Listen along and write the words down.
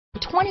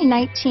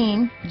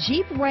2019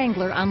 Jeep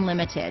Wrangler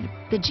Unlimited.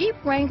 The Jeep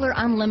Wrangler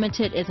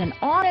Unlimited is an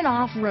on and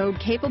off-road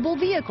capable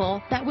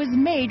vehicle that was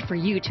made for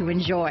you to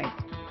enjoy.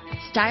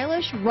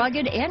 Stylish,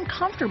 rugged, and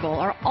comfortable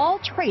are all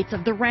traits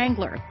of the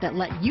Wrangler that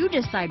let you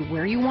decide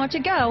where you want to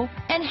go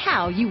and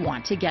how you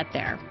want to get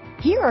there.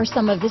 Here are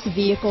some of this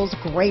vehicle's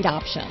great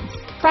options: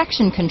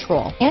 traction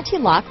control,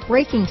 anti-lock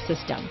braking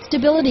system,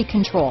 stability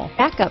control,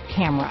 backup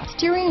camera,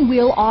 steering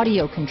wheel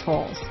audio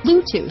controls,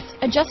 Bluetooth,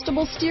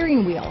 adjustable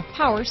steering wheel,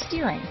 power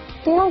steering,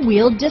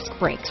 four-wheel disc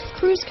brakes,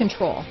 cruise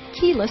control,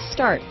 keyless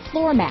start,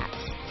 floor mats,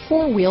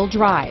 four-wheel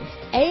drive,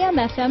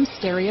 AM/FM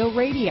stereo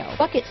radio,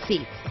 bucket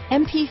seats,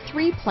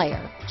 MP3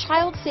 player,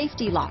 child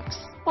safety locks,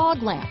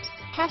 fog lamps,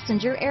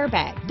 passenger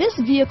airbag. This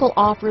vehicle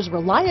offers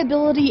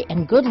reliability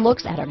and good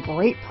looks at a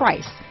great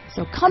price.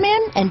 So come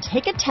in and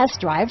take a test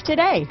drive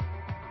today.